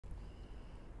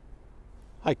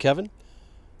Hi Kevin,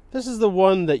 this is the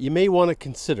one that you may want to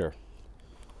consider.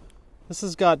 This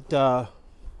has got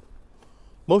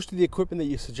most of the equipment that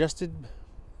you suggested,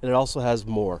 and it also has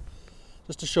more.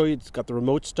 Just to show you, it's got the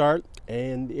remote start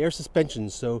and the air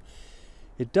suspension, so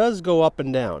it does go up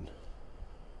and down.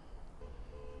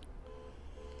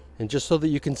 And just so that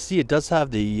you can see, it does have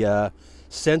the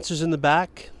sensors in the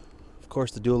back, of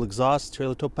course the dual exhaust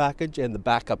trailer tow package, and the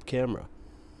backup camera.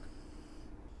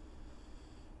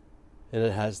 And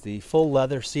it has the full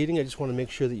leather seating. I just want to make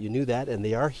sure that you knew that. And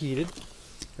they are heated.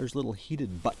 There's little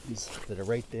heated buttons that are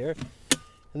right there.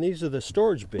 And these are the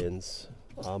storage bins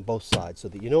on both sides so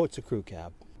that you know it's a crew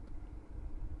cab.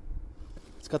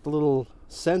 It's got the little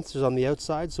sensors on the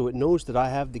outside so it knows that I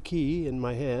have the key in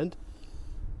my hand.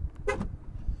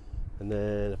 And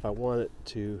then if I want it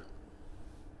to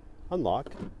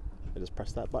unlock, I just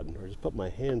press that button, or just put my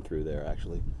hand through there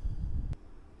actually.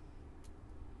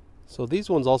 So these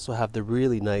ones also have the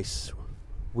really nice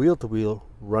wheel-to-wheel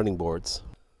running boards.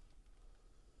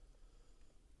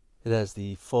 It has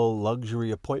the full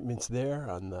luxury appointments there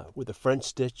with the French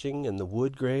stitching and the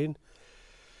wood grain.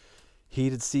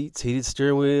 Heated seats, heated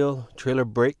steering wheel, trailer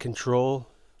brake control.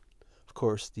 Of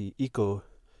course, the Eco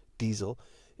Diesel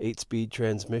 8-speed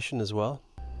transmission as well.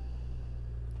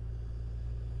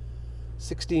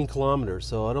 16 kilometers,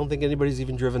 so I don't think anybody's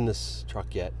even driven this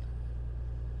truck yet.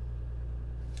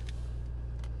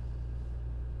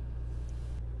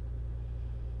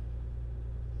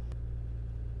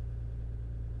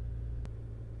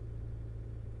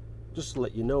 Just to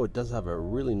let you know, it does have a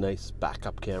really nice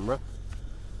backup camera.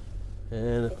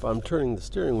 And if I'm turning the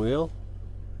steering wheel,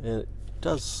 and it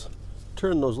does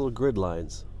turn those little grid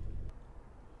lines.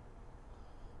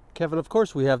 Kevin, of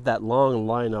course we have that long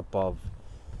lineup of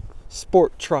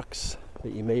sport trucks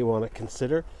that you may want to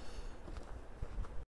consider.